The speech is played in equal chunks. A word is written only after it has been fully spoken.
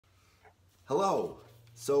Hello!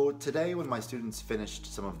 So today when my students finished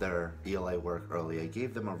some of their ELA work early, I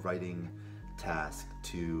gave them a writing task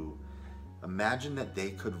to imagine that they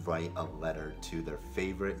could write a letter to their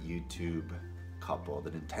favorite YouTube couple, the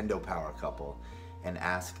Nintendo Power couple, and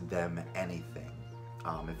ask them anything.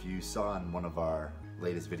 If you saw in one of our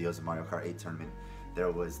latest videos of Mario Kart 8 tournament,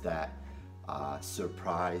 there was that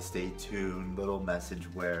surprise, stay tuned little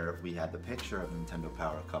message where we had the picture of the Nintendo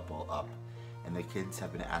Power couple up. And the kids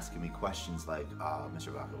have been asking me questions like,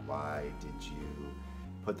 Mr. Baca, why did you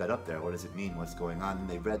put that up there? What does it mean? What's going on? And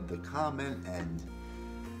they read the comment and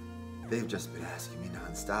they've just been asking me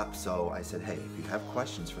nonstop. So I said, hey, if you have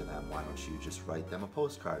questions for them, why don't you just write them a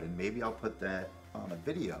postcard? And maybe I'll put that on a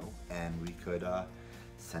video and we could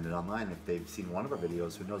send it online. If they've seen one of our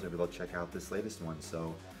videos, who knows, maybe they'll check out this latest one.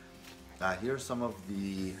 So here's some of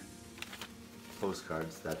the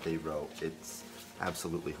postcards that they wrote. It's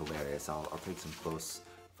absolutely hilarious. I'll take some close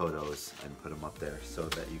photos and put them up there so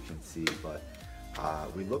that you can see, but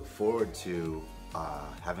we look forward to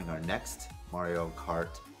having our next Mario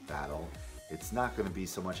Kart battle. It's not going to be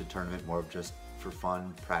so much a tournament, more of just for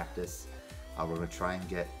fun, practice. We're going to try and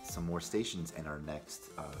get some more stations in our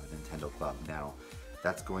next Nintendo Club. Now,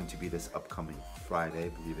 that's going to be this upcoming Friday. I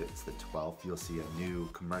believe it's the 12th. You'll see a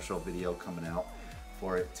new commercial video coming out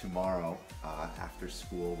for it tomorrow after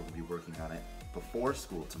school. We'll be working on it before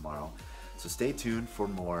school tomorrow, so stay tuned for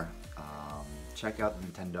more. Check out the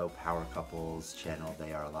Nintendo Power Couples channel.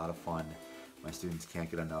 They are a lot of fun. My students can't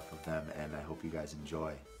get enough of them, and I hope you guys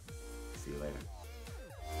enjoy. See you later.